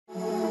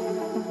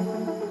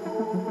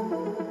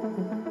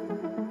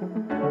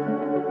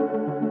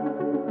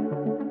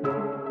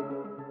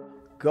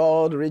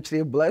God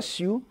richly bless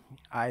you.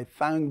 I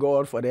thank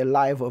God for the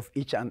life of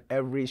each and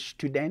every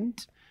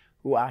student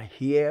who are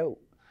here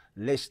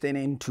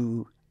listening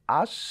to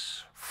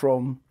us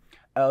from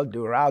El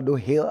Dorado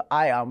Hill.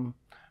 I am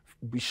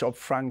Bishop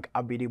Frank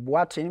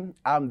Abidi-Boateng.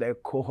 I'm the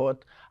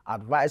cohort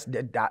advisor,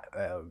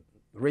 the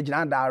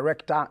regional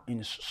director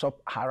in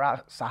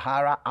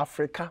Sahara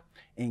Africa.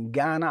 In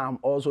Ghana, I'm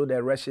also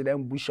the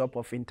resident bishop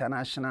of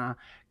International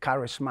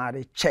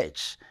Charismatic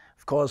Church.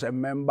 Of course, a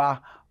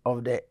member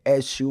of the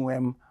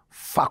SUM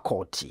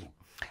faculty.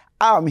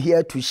 I'm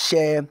here to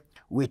share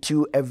with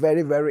you a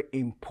very, very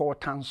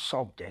important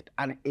subject,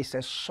 and it's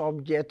a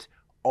subject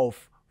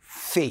of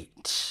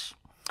faith.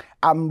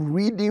 I'm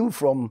reading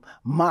from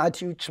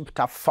Matthew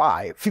chapter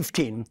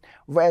 15,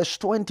 verse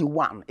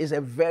 21. It's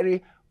a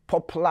very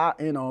popular,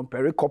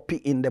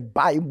 pericope in the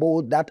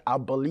Bible that I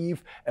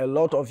believe a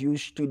lot of you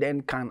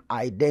students can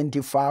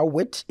identify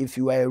with if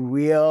you are a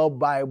real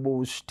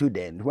Bible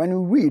student. When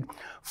you read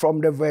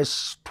from the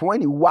verse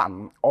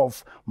 21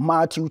 of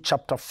Matthew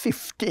chapter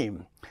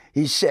 15,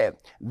 he said,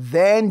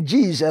 "Then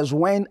Jesus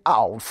went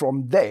out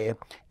from there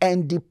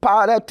and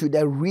departed to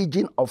the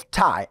region of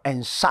Tyre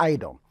and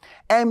Sidon.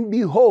 And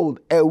behold,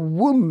 a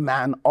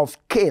woman of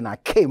Canaan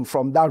came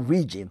from that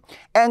region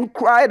and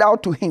cried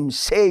out to him,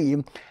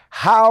 saying,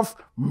 'Have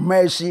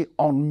mercy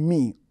on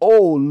me,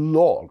 O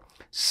Lord,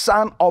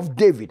 Son of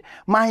David.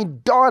 My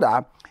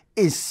daughter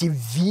is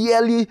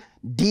severely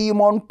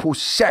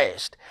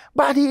demon-possessed.'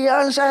 But he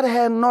answered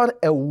her not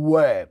a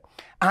word.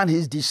 And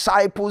his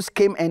disciples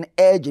came and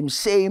urged him,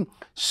 saying,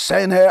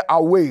 'Send her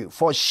away,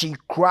 for she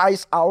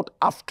cries out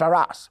after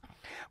us.'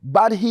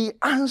 But he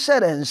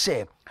answered and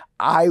said,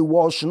 'I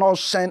was not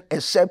sent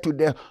except to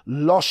the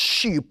lost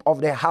sheep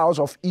of the house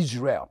of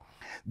Israel.'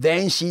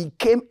 Then she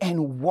came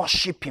and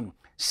worshipped him,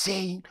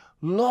 saying,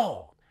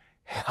 'Lord,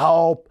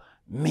 help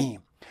me.'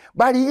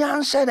 But he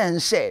answered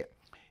and said,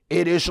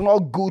 'It is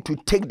not good to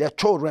take the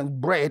children's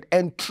bread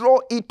and throw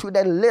it to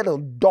the little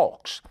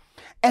dogs.'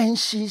 And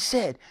she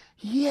said,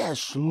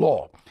 'Yes,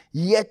 Lord,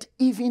 yet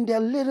even the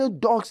little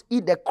dogs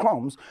eat the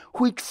crumbs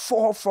which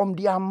fall from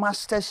their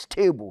master's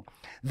table.'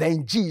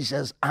 Then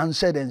Jesus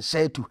answered and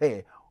said to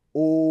her,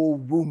 'O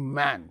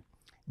woman,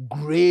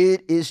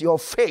 great is your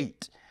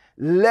faith.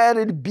 Let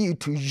it be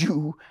to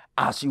you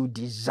as you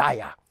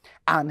desire.'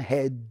 And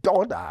her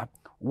daughter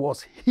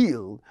was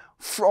healed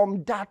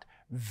from that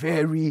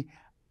very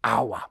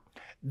hour."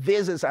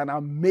 This is an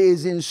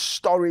amazing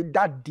story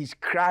that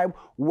describes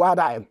what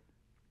I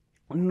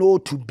know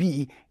to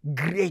be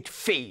great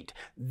faith.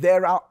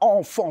 There are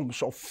all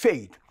forms of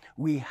faith.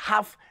 We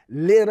have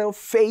little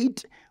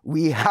faith,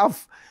 we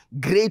have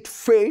great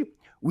faith,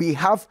 we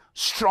have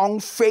strong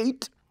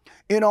faith.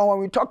 When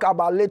we talk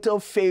about little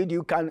faith,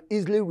 you can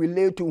easily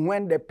relate to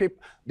when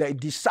the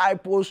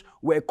disciples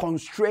were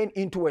constrained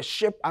into a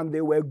ship and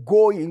they were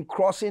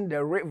crossing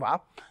the river,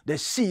 the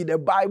sea. The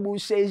Bible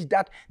says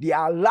that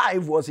their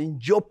life was in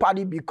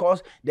jeopardy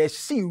because the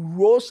sea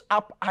rose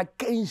up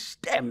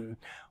against them.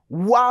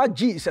 While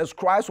Jesus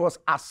Christ was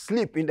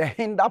asleep in the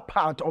hinder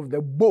part of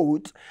the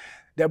boat,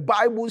 the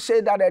Bible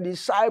said that the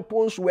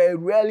disciples were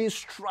really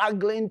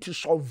struggling to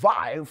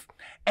survive.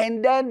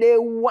 And then they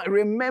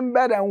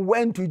remembered and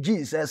went to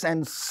Jesus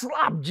and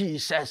slapped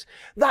Jesus.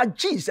 That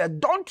Jesus,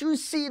 don't you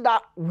see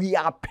that we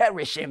are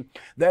perishing?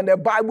 Then the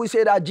Bible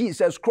said that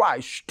Jesus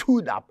Christ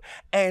stood up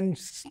and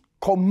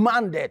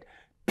commanded,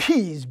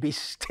 "Peace, be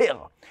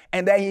still."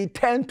 And then he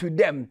turned to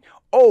them,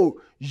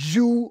 "Oh,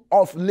 you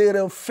of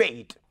little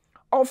faith."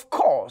 Of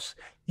course,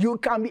 you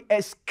can be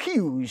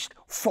excused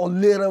for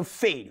little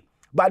faith.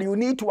 But you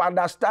need to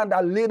understand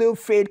that little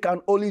faith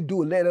can only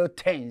do little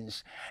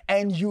things.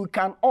 And you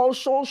can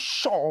also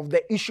solve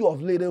the issue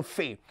of little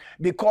faith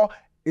because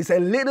it's a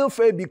little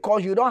faith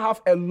because you don't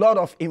have a lot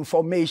of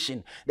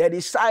information. The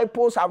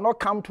disciples have not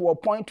come to a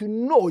point to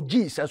know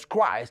Jesus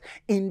Christ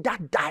in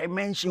that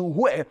dimension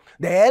where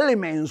the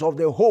elements of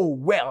the whole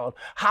world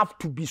have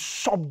to be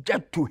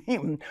subject to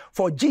him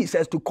for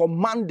Jesus to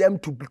command them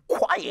to be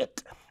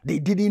quiet. They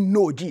didn't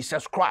know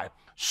Jesus Christ.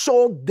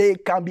 So they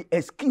can be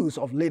excused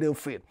of little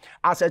faith.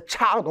 As a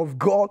child of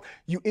God,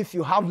 if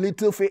you have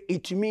little faith,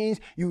 it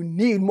means you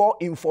need more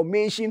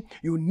information.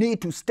 You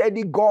need to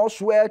study God's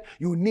word.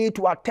 You need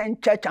to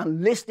attend church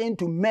and listen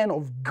to men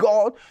of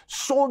God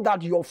so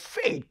that your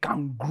faith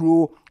can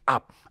grow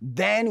up.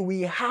 Then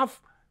we have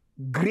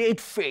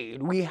great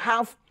faith. We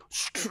have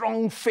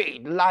strong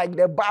faith, like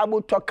the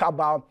Bible talk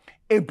about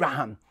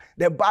Abraham.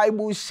 The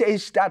Bible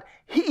says that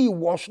he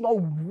was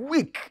not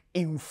weak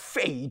in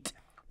faith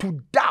to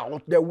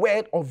doubt the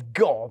word of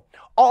God.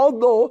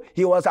 Although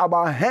he was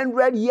about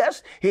 100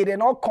 years, he did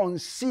not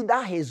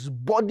consider his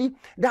body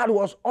that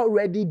was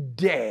already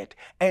dead,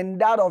 and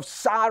that of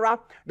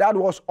Sarah that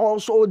was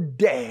also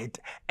dead.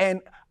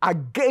 And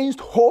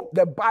against hope,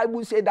 the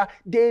Bible said that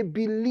they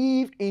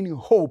believed in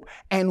hope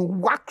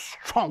and waxed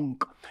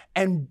strong,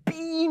 and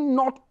being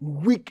not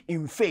weak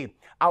in faith.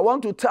 I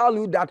want to tell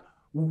you that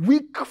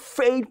weak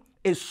faith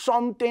is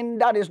something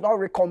that is not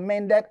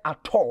recommended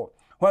at all.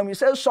 When we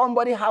say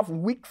somebody have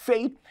weak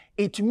faith,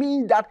 it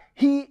means that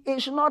he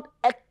is not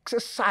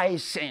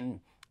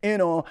exercising,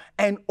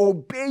 and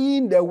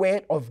obeying the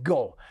word of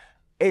God.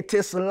 It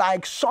is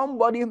like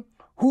somebody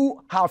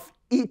who have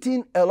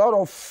eaten a lot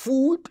of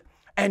food,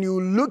 and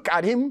you look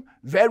at him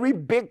very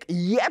big,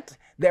 yet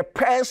the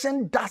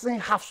person doesn't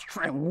have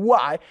strength.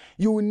 Why?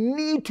 You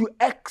need to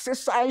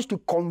exercise to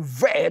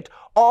convert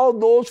all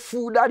those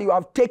food that you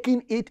have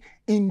taken it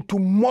into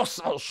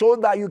muscle so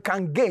that you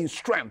can gain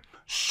strength.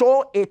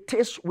 So it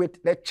is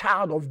with the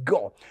child of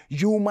God.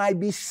 You might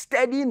be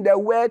studying the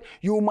word,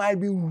 you might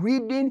be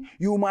reading,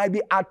 you might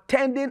be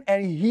attending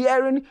and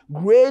hearing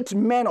great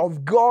men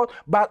of God,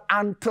 but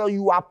until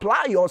you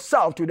apply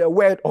yourself to the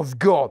word of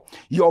God,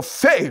 your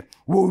faith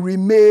will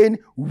remain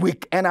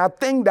weak. And I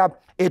think that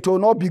it will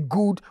not be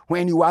good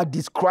when you are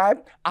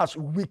described as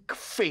weak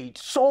faith.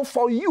 So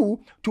for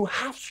you to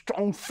have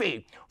strong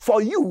faith,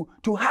 for you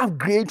to have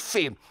great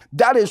faith,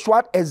 that is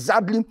what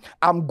exactly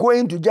I'm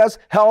going to just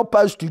help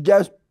us to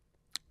just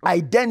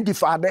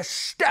identify the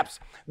steps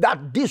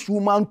that this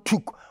woman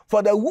took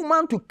for the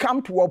woman to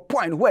come to a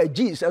point where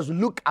Jesus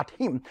looked at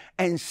him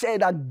and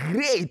said that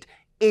great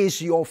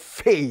is your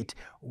faith,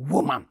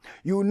 woman.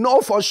 You know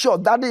for sure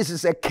that this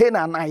is a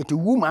Canaanite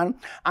woman,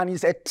 and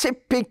it's a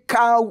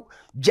typical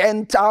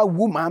Gentile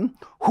woman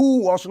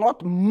who was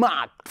not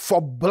marked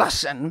for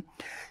blessing,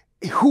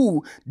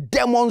 who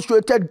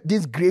demonstrated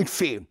this great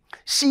faith.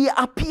 She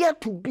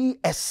appeared to be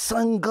a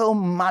single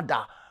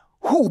mother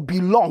who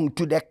belonged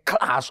to the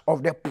class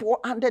of the poor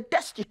and the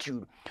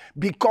destitute,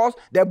 because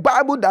the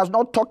Bible does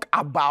not talk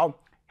about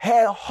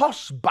her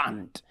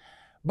husband.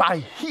 But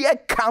here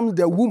comes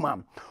the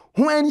woman.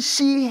 When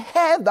she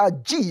heard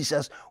that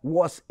Jesus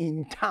was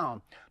in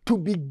town, to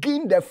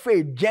begin the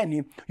faith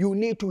journey, you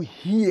need to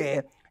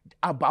hear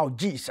about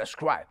Jesus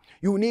Christ.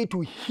 You need to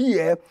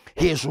hear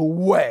his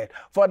word.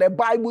 For the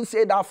Bible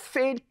said that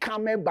faith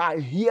cometh by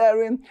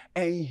hearing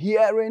and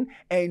hearing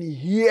and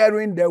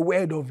hearing the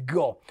word of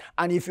God.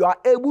 And if you are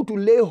able to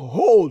lay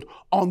hold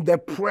on the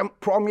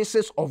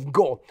promises of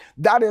God,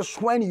 that is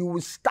when you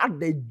will start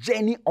the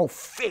journey of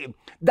faith.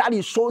 That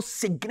is so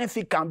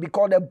significant,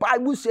 because the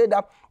Bible said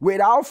that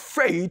without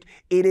faith,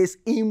 it is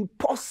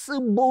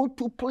impossible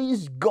to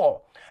please God.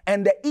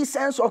 And the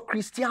essence of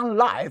Christian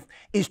life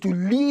is to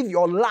live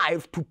your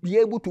life to be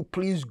able to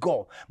please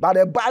God. But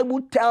the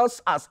Bible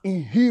tells us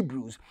in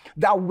Hebrews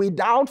that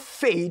without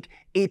faith,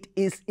 it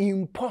is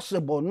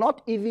impossible,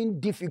 not even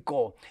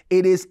difficult.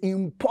 It is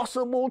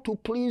impossible to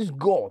please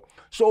God.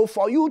 So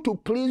for you to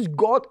please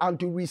God and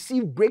to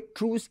receive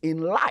breakthroughs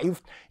in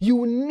life,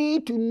 you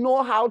need to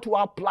know how to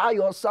apply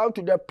yourself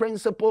to the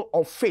principle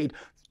of faith.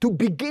 To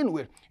begin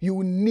with,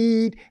 you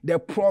need the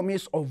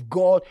promise of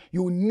God.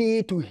 You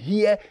need to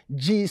hear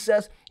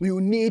Jesus. You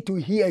need to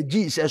hear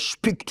Jesus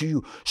speak to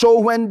you. So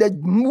when the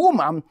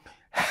woman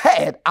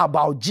heard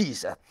about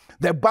Jesus,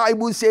 the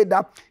Bible said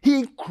that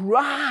he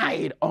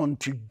cried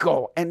unto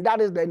God. And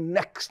that is the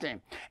next thing.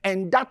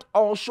 And that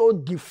also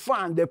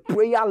defined the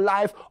prayer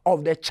life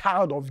of the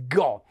child of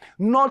God.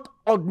 Not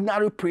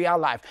ordinary prayer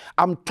life.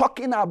 I'm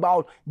talking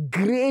about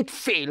great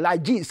faith.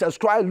 Like Jesus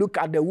Christ looked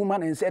at the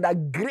woman and said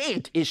that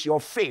great is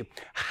your faith.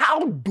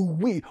 How do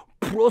we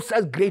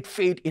process great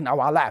faith in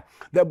our life?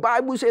 The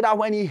Bible said that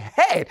when he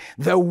heard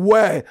the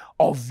word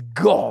of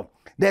God,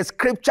 the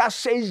scripture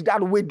says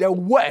that with the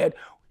word,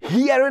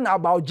 hearing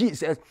about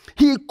Jesus,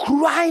 he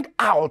cried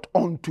out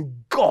unto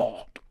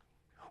God.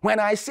 When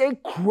I say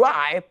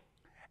cry,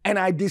 and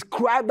I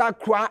describe that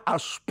cry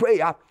as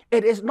prayer,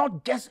 it is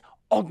not just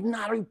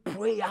ordinary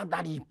prayer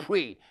that he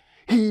prayed.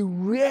 He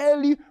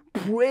really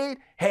prayed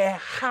her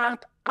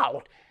heart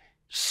out.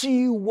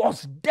 She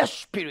was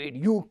desperate.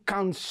 You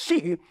can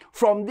see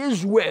from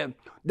this word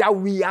that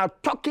we are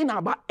talking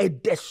about a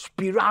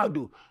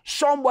desperado.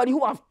 Somebody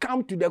who have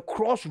come to the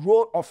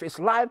crossroad of his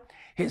life.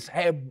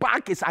 Her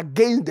back is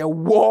against the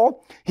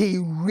wall. He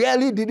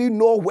really didn't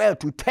know where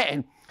to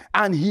turn.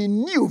 And he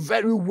knew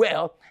very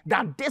well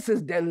that this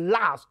is the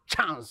last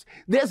chance.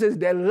 This is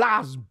the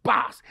last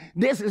bus.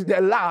 This is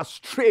the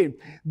last train.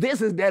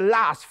 This is the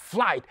last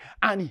flight.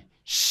 And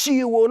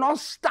she will not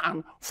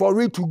stand for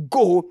it to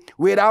go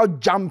without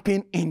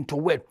jumping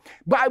into it.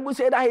 Bible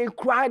said that he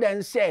cried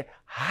and said,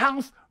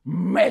 have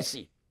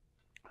mercy.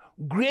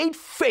 Great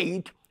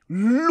faith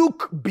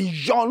look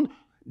beyond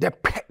the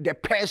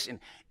person.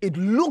 It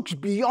looks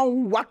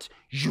beyond what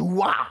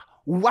you are,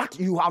 what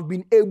you have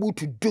been able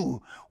to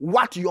do,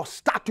 what your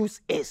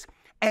status is,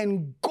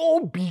 and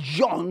go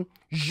beyond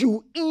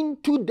you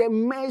into the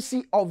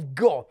mercy of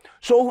God.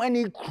 So when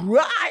he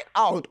cried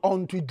out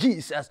unto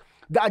Jesus,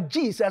 that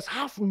Jesus,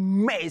 have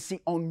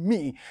mercy on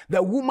me,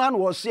 the woman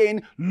was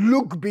saying,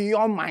 look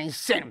beyond my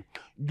sin,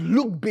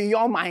 look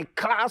beyond my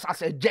class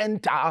as a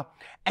Gentile,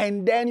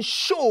 and then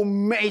show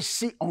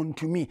mercy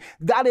unto me.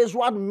 That is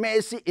what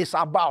mercy is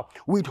about,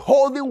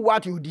 withholding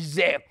what you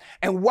deserve.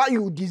 And what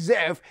you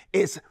deserve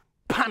is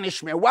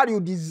punishment. What you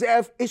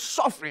deserve is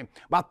suffering.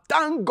 But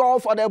thank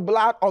God for the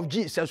blood of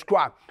Jesus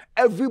Christ.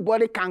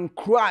 Everybody can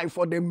cry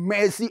for the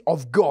mercy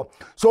of God.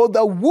 So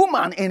the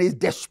woman in his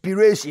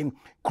desperation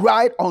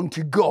cried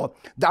unto God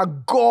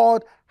that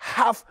God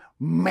have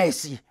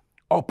mercy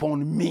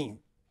upon me.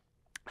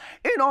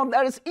 You know,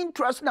 that is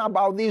interesting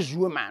about this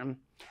woman,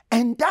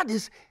 and that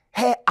is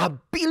her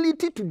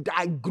ability to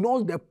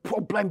diagnose the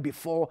problem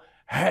before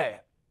her.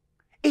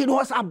 It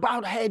was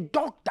about her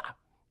doctor.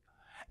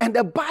 And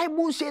the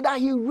Bible said that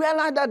he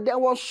realized that there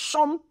was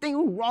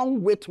something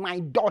wrong with my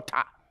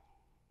daughter.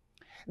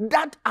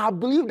 That I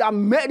believe that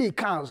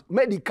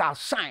medical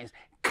science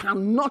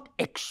cannot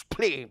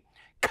explain,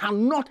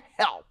 cannot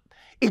help.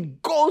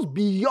 It goes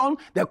beyond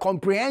the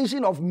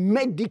comprehension of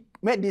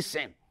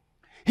medicine.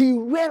 He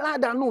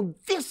realized that no,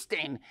 this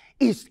thing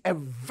is a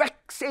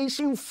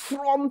vexation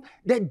from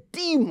the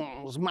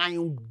demons. My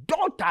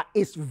daughter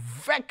is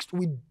vexed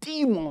with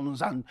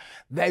demons, and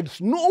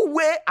there's no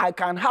way I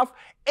can have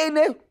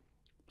any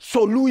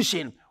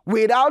solution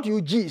without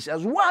you,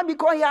 Jesus. Why?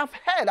 Because you have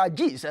heard that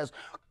Jesus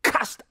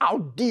cast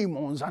out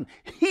demons and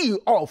heal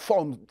all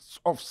forms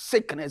of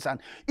sickness and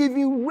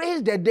even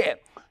raise the dead.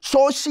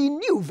 So she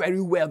knew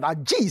very well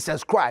that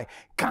Jesus Christ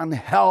can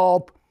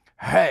help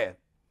her.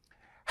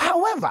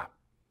 However,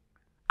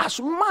 as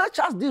much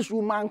as this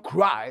woman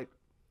cried,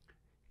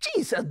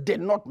 Jesus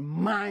did not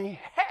mind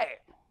her.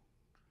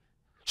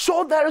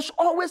 So there is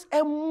always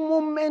a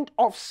moment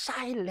of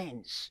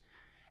silence.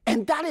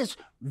 And that is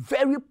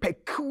very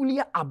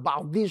peculiar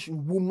about this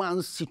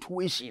woman's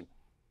situation.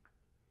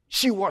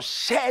 She was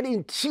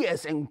shedding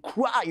tears and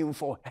crying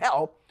for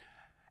help,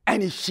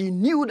 and she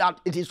knew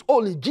that it is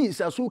only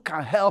Jesus who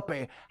can help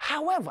her.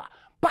 However,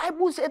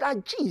 Bible said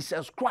that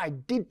Jesus Christ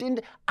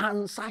didn't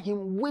answer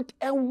him with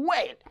a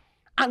word.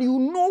 And you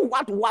know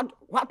what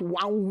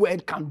one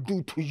word can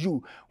do to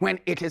you when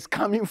it is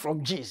coming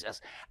from Jesus.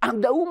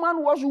 And the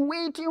woman was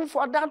waiting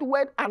for that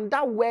word, and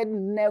that word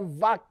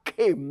never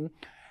came.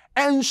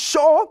 And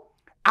so,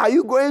 are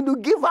you going to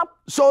give up?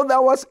 So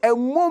there was a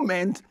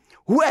moment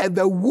where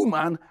the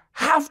woman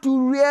have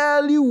to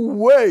really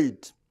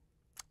wait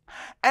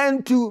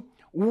and to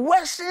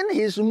worsen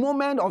his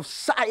moment of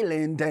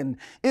silence and,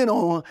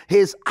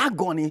 his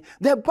agony.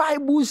 The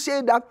Bible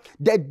said that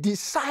the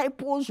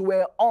disciples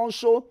were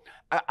also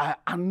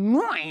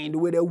annoyed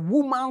with a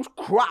woman's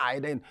cry,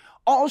 and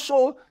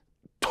also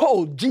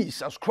told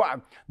Jesus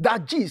Christ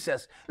that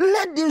Jesus,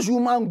 let this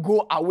woman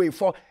go away,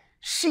 for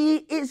she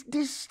is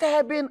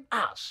disturbing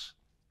us.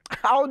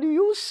 How do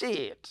you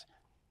see it?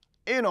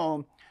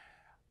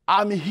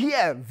 I'm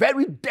here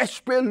very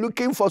desperate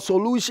looking for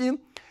solution,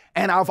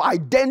 and I've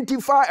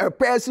identified a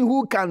person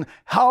who can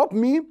help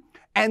me.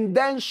 And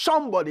then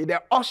somebody,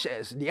 the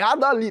ushers, the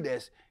other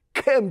leaders,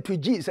 came to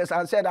Jesus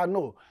and said,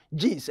 no,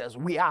 Jesus,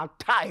 we are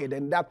tired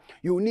and that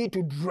you need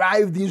to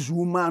drive this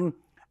woman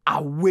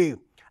away.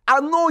 I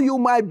know you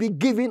might be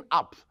giving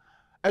up,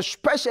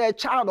 especially a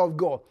child of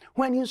God.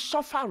 When you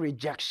suffer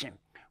rejection,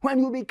 when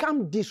you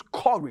become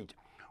discouraged,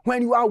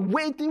 when you are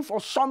waiting for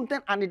something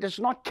and it is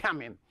not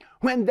coming,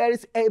 when there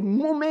is a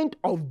moment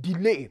of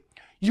delay,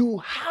 you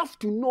have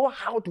to know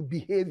how to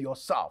behave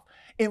yourself.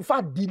 In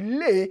fact,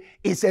 delay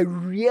is a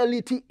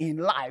reality in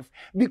life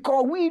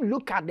because we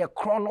look at the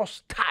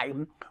chronos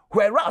time,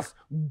 whereas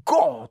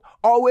God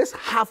always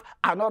have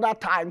another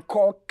time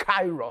called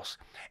kairos,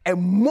 a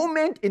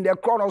moment in the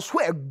chronos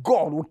where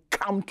God will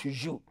come to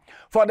you.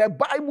 For the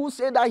Bible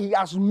says that he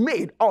has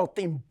made all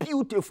things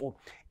beautiful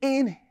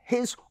in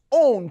his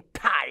own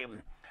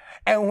time.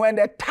 And when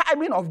the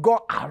timing of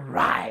God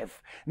arrives,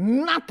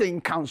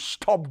 nothing can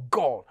stop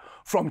God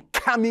from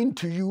coming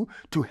to you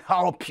to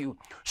help you.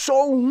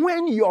 So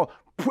when your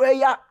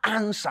prayer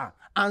answer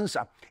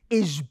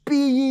is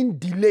being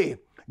delayed,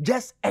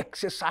 just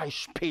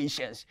exercise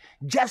patience.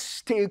 Just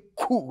stay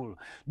cool.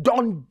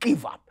 Don't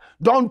give up.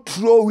 Don't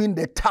throw in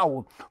the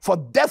towel. For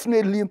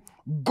definitely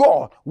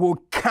God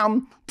will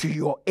come to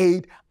your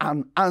aid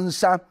and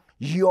answer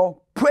your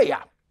prayer.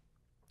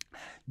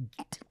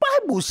 The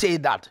Bible says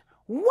that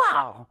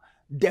while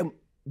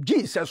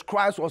Jesus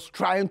Christ was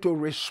trying to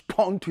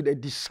respond to the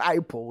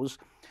disciples,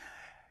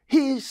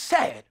 he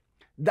said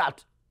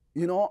that,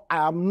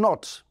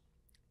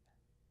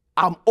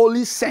 I'm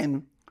only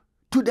sent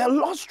to the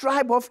lost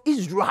tribe of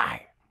Israel.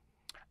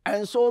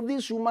 And so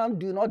this woman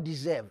do not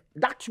deserve.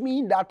 That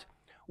means that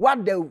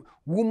what the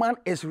woman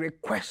is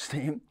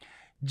requesting,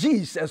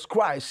 Jesus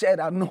Christ said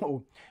that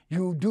no,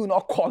 you do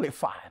not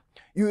qualify.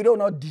 You do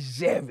not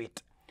deserve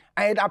it.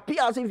 And it appears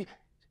as if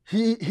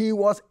he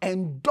was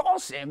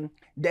endorsing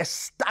the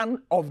stand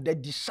of the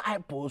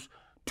disciples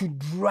to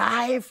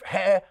drive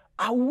her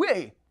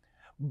away.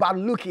 But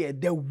look here,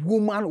 the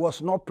woman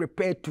was not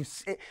prepared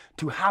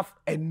to have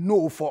a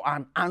no for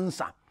an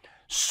answer.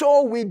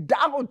 So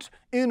without,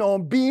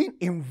 being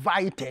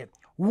invited,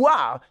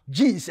 while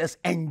Jesus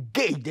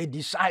engaged the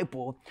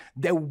disciple,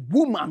 the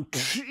woman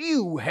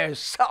threw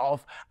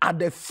herself at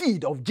the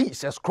feet of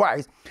Jesus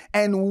Christ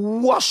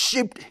and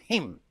worshipped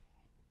him.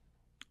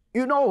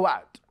 You know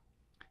what?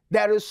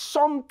 There is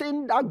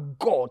something that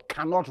God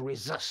cannot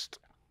resist.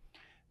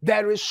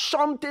 There is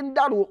something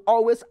that will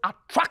always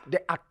attract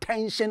the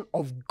attention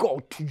of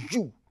God to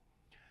you.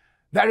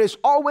 There is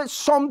always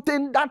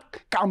something that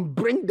can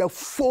bring the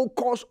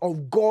focus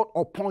of God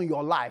upon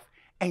your life,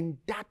 and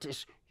that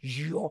is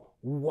your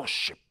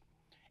worship.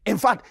 In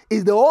fact,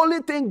 it's the only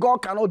thing God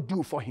cannot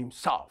do for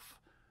himself.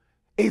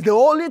 It's the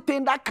only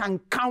thing that can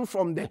come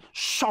from the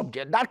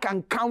subject, that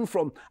can come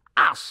from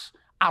us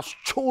as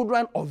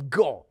children of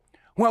God.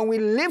 When we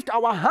lift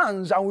our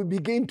hands and we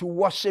begin to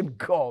worship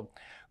God,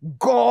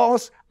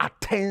 God's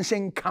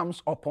attention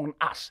comes upon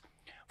us.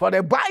 For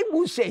the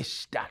Bible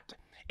says that,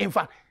 in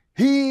fact,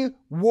 he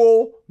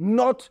will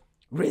not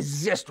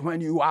resist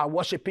when you are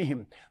worshiping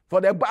him.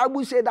 For the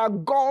Bible says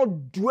that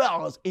God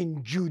dwells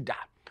in Judah.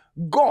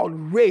 God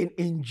reigns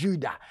in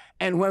Judah.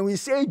 And when we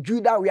say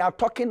Judah, we are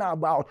talking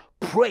about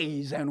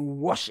praise and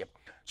worship.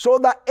 So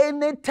that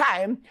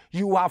anytime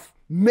you have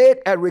made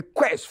a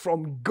request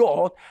from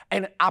God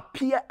and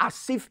appear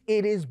as if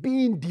it is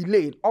being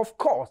delayed, of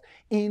course,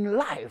 in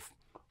life,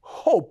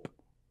 hope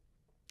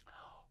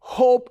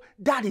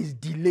that is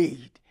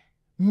delayed,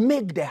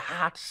 make the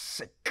heart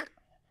sick.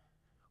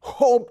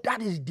 Hope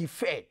that is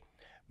deferred,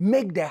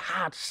 make the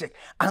heart sick.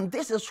 And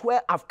this is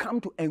where I've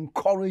come to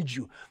encourage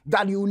you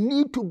that you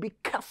need to be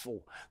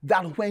careful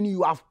that when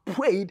you have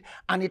prayed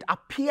and it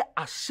appears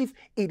as if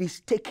it is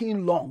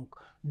taking long,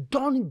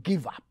 don't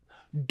give up.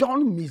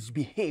 Don't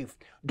misbehave.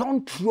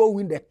 Don't throw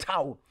in the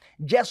towel.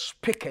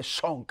 Just pick a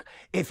song.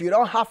 If you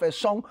don't have a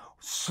song,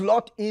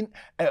 slot in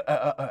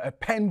a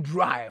pen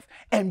drive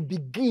and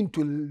begin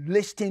to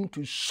listen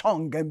to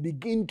song and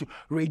begin to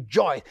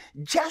rejoice.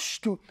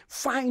 Just to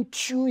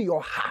fine-tune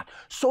your heart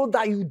so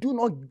that you do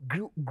not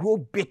grow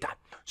bitter.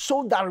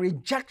 So that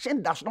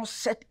rejection does not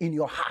set in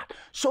your heart.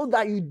 So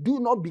that you do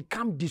not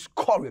become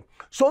discouraged.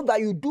 So that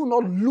you do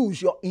not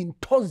lose your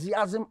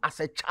enthusiasm as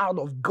a child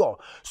of God.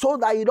 So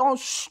that you don't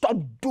stop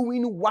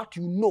doing what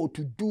you know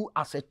to do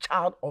as a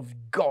child of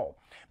God.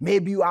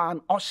 Maybe you are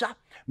an usher.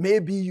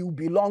 Maybe you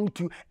belong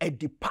to a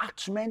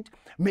department.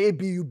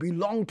 Maybe you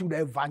belong to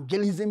the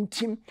evangelism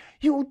team.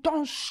 You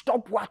don't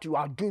stop what you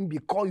are doing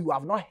because you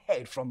have not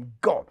heard from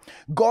God.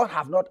 God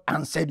have not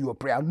answered your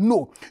prayer.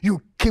 No,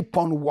 you keep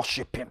on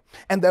worshiping.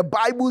 And the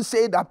Bible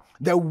says that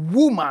the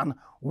woman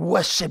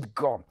worshiped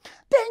God.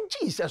 Then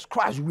Jesus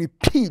Christ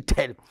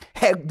repeated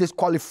her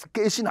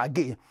disqualification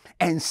again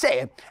and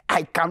said,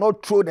 I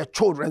cannot throw the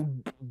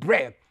children's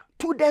bread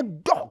to the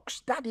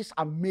dogs. That is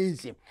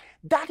amazing.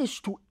 That is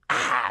to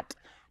add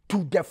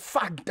to the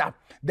fact that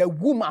the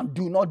woman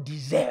do not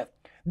deserve.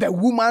 The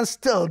woman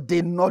still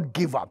did not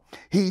give up.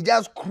 He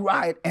just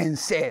cried and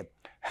said,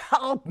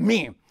 help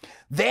me.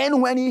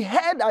 Then when he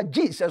heard that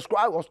Jesus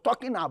Christ was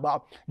talking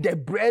about the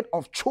bread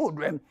of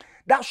children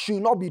that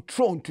should not be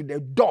thrown to the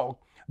dog,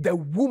 the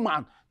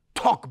woman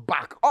talked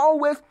back.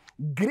 Always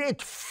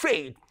great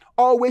faith.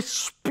 Always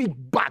speak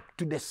back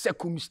to the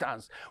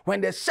circumstance.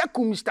 When the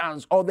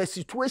circumstance or the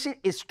situation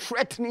is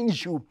threatening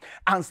you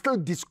and still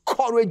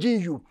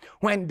discouraging you,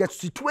 when the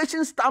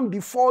situation stands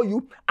before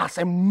you as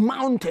a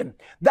mountain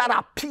that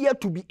appears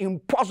to be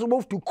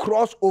impossible to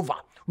cross over,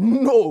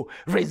 no,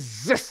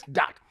 resist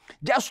that.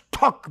 Just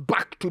talk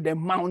back to the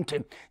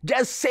mountain.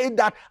 Just say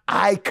that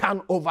I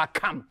can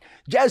overcome.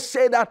 Just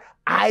say that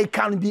I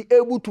can be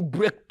able to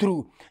break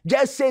through.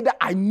 Just say that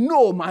I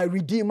know my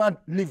Redeemer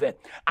liveth.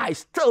 I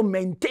still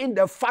maintain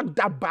the fact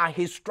that by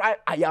his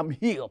stripe I am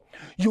healed.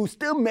 You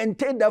still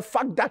maintain the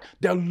fact that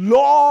the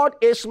Lord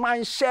is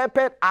my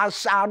shepherd, I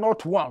shall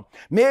not want.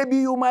 Maybe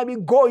you might be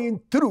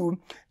going through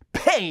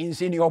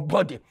pains in your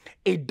body.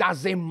 It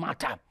doesn't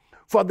matter.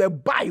 For the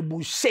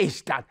Bible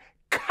says that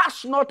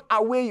cast not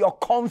away your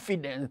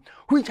confidence,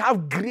 which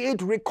have great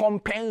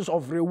recompense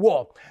of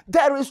reward.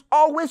 There is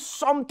always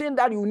something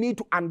that you need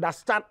to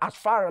understand as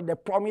far as the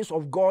promise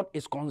of God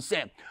is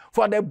concerned.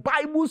 For the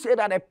Bible says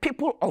that the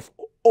people of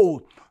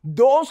old,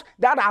 those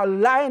that are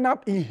lined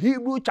up in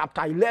Hebrews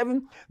chapter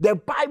 11, the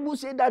Bible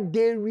says that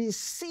they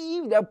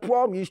received the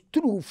promise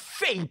through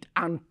faith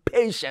and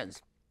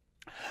patience.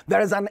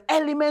 There is an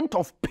element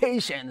of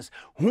patience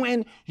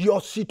when your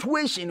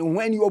situation,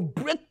 when your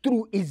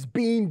breakthrough is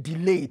being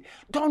delayed.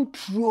 Don't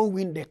throw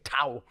in the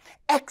towel.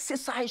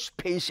 Exercise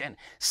patience.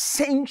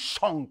 Sing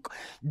song.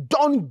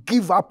 Don't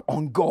give up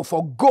on God,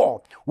 for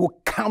God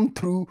will come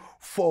through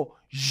for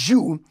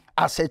you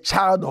as a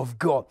child of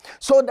God.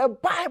 So the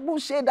Bible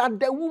said that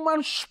the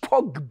woman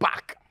spoke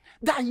back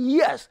that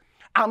yes,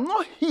 I'm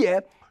not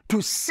here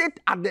to sit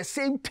at the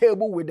same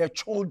table with the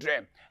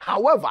children.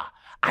 However,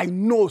 I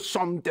know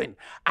something.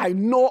 I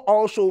know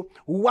also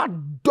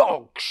what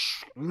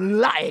dogs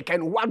like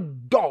and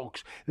what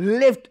dogs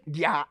lift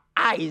their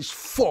eyes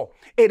for.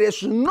 It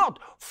is not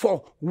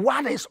for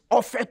what is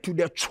offered to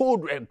the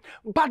children,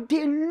 but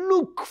they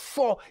look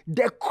for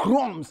the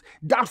crumbs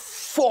that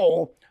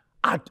fall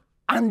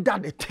under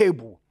the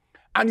table.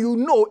 And you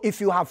know,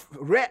 if you have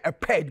reared a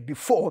pet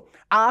before,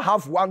 I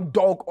have one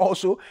dog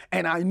also,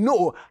 and I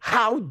know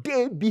how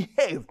they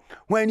behave.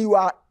 When you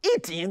are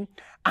eating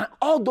And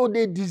although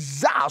they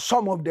desire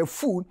some of the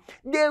food,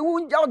 they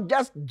won't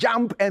just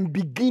jump and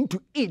begin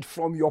to eat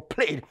from your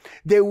plate.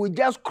 They will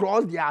just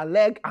cross their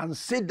leg and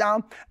sit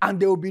down, and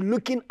they will be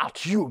looking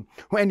at you.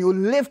 When you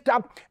lift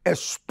up a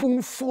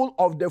spoonful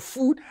of the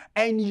food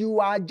and you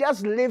are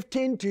just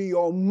lifting to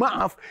your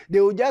mouth, they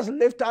will just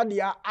lift out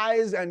their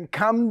eyes and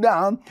come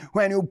down.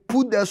 When you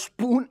put the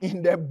spoon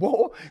in the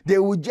bowl, they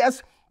will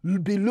just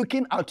be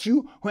looking at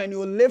you. When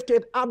you lift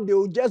it up, they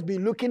will just be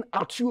looking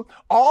at you.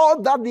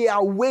 All that they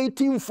are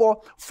waiting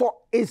for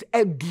is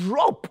a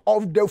drop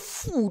of the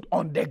food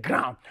on the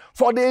ground.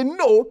 For they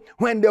know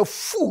when the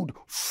food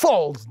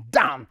falls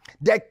down,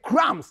 the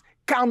crumbs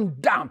come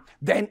down,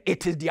 then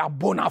it is their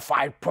bona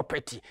fide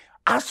property.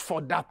 As for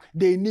that,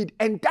 they need,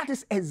 and that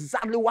is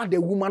exactly what the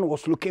woman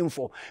was looking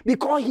for,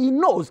 because he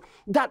knows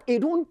that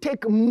it won't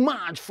take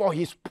much for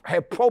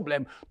her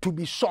problem to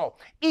be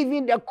solved.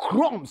 Even the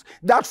crumbs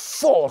that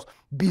falls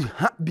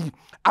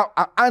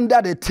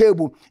under the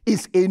table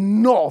is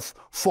enough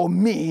for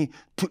me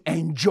to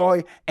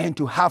enjoy and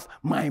to have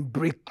my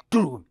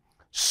breakthrough.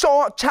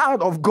 So,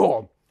 child of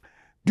God,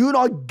 do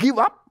not give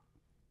up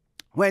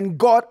when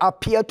God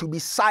appears to be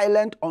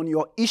silent on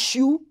your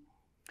issue.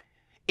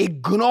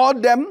 Ignore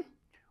them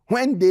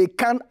when they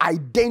can't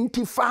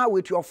identify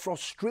with your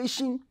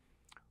frustration,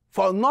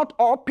 for not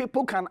all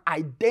people can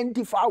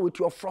identify with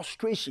your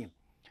frustration.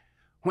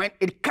 When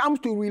it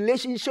comes to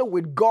relationship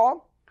with God,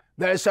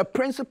 there is a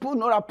principle,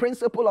 not a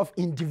principle of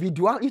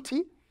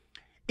individuality.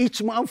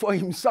 Each man for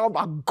himself,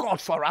 but God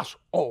for us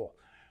all.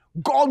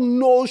 God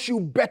knows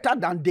you better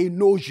than they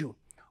know you.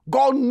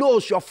 God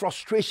knows your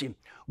frustration.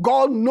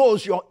 God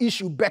knows your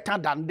issue better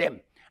than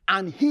them.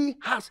 And he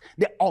has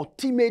the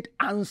ultimate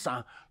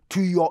answer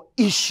to your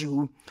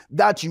issue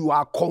that you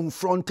are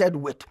confronted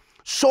with.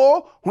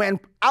 So when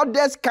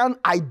others can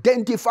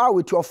identify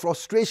with your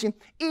frustration,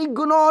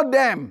 ignore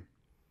them.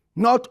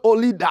 Not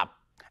only that,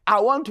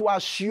 I want to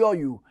assure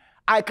you,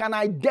 I can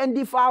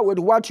identify with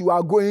what you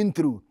are going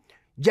through.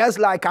 Just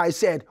like I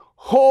said,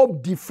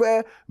 hope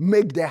defer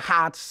make the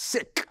heart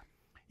sick.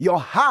 Your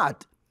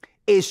heart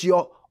is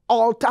your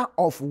altar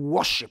of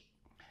worship.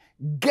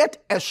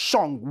 Get a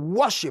song,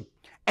 worship,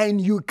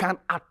 and you can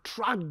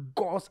attract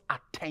God's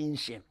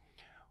attention.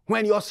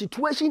 When your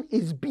situation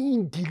is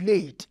being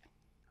delayed,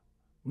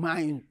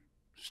 my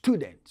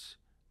students,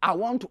 I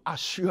want to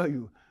assure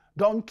you,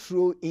 don't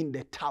throw in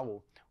the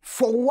towel.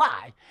 For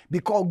why?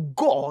 Because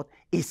God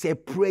is a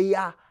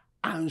prayer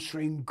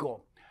answering God.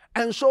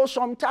 And so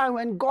sometimes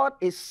when God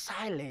is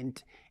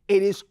silent,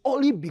 it is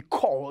only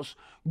because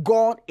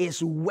God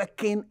is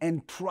working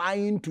and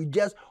trying to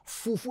just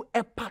fulfill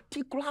a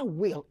particular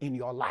will in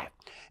your life.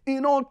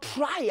 You know,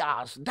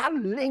 trials that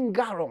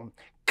linger on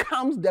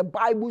comes, the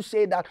Bible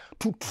says that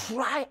to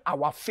try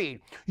our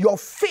faith. Your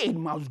faith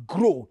must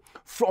grow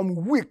from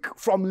weak,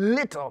 from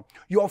little.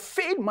 Your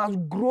faith must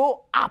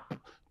grow up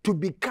to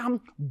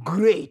become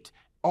great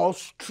or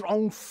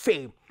strong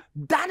faith.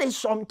 That is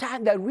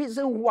sometimes the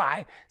reason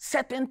why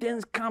certain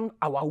things come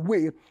our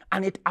way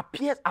and it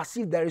appears as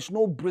if there is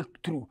no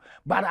breakthrough.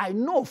 But I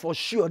know for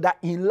sure that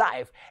in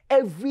life,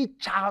 every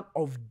child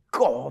of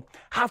God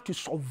have to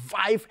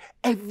survive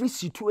every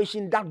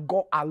situation that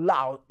God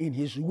allows in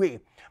his way.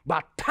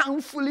 But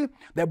thankfully,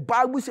 the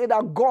Bible says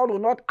that God will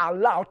not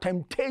allow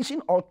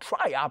temptation or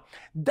trial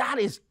that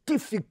is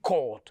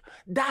difficult,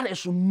 that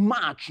is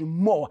much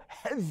more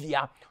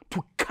heavier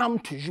to come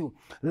to you.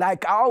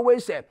 Like I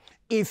always say,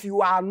 if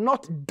you are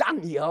not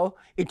Daniel,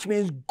 it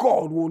means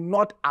God will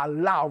not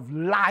allow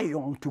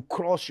lion to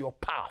cross your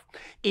path.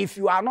 If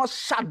you are not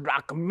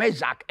Shadrach,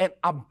 Meshach, and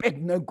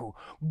Abednego,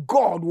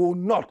 God will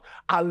not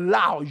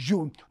allow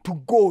you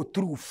to go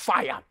through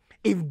fire.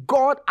 If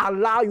God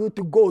allows you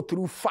to go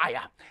through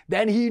fire,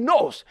 then he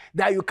knows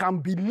that you can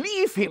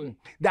believe him,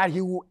 that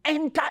he will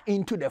enter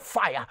into the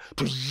fire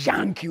to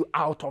yank you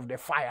out of the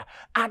fire.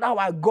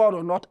 Otherwise, God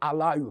will not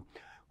allow you.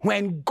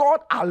 When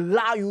God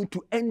allows you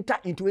to enter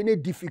into any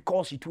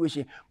difficult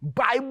situation,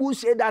 Bible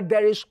says that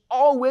there is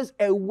always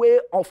a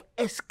way of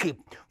escape.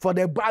 For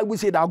the Bible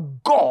says that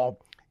God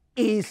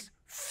is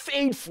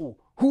faithful,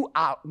 who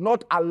are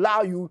not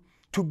allow you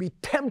to be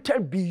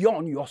tempted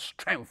beyond your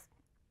strength.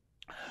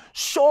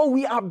 So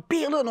we are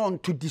building on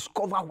to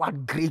discover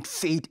what great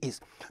faith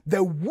is.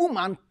 The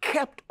woman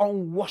kept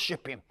on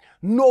worshiping,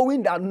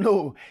 knowing that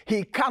no,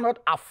 he cannot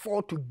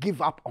afford to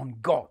give up on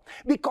God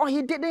because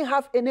he didn't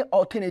have any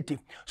alternative.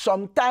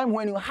 Sometimes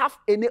when you have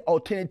any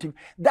alternative,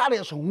 that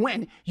is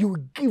when you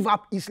give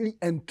up easily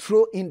and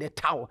throw in the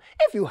towel.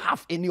 If you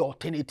have any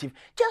alternative,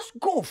 just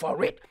go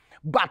for it.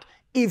 But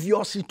if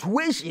your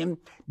situation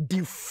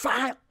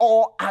defies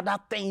all other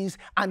things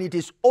and it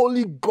is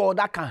only God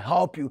that can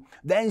help you,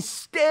 then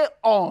stay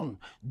on.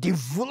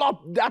 Develop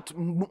that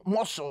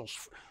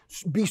muscles.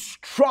 Be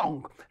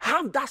strong.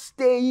 Have that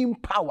staying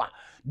power.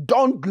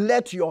 Don't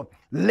let your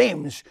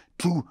limbs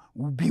to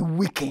be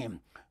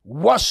weakened.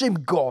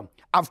 Worship God.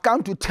 I've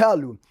come to tell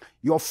you,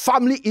 your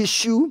family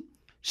issue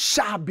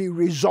shall be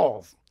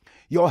resolved.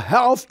 Your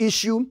health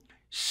issue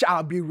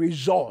shall be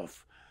resolved.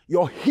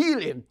 Your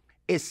healing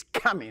is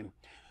coming.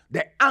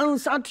 The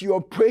answer to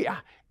your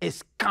prayer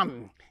is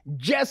coming.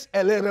 Just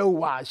a little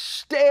while.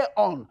 Stay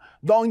on.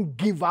 Don't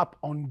give up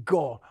on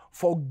God.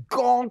 For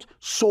God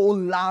so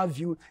loved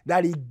you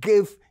that he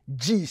gave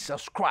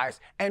Jesus Christ.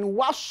 And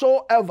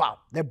whatsoever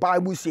the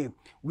Bible says,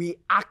 we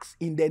ask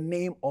in the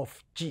name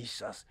of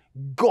Jesus,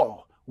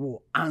 God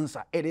will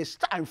answer. It is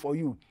time for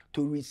you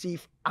to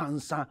receive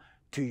answer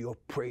to your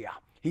prayer.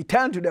 He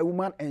turned to the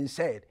woman and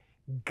said,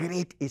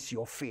 great is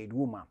your faith,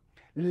 woman.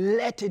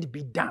 Let it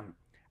be done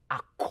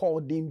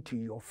according to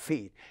your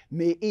faith.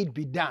 May it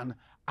be done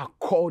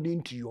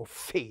according to your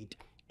faith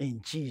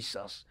in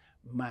Jesus'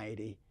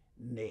 mighty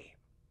name.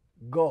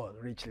 God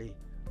richly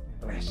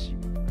bless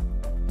you.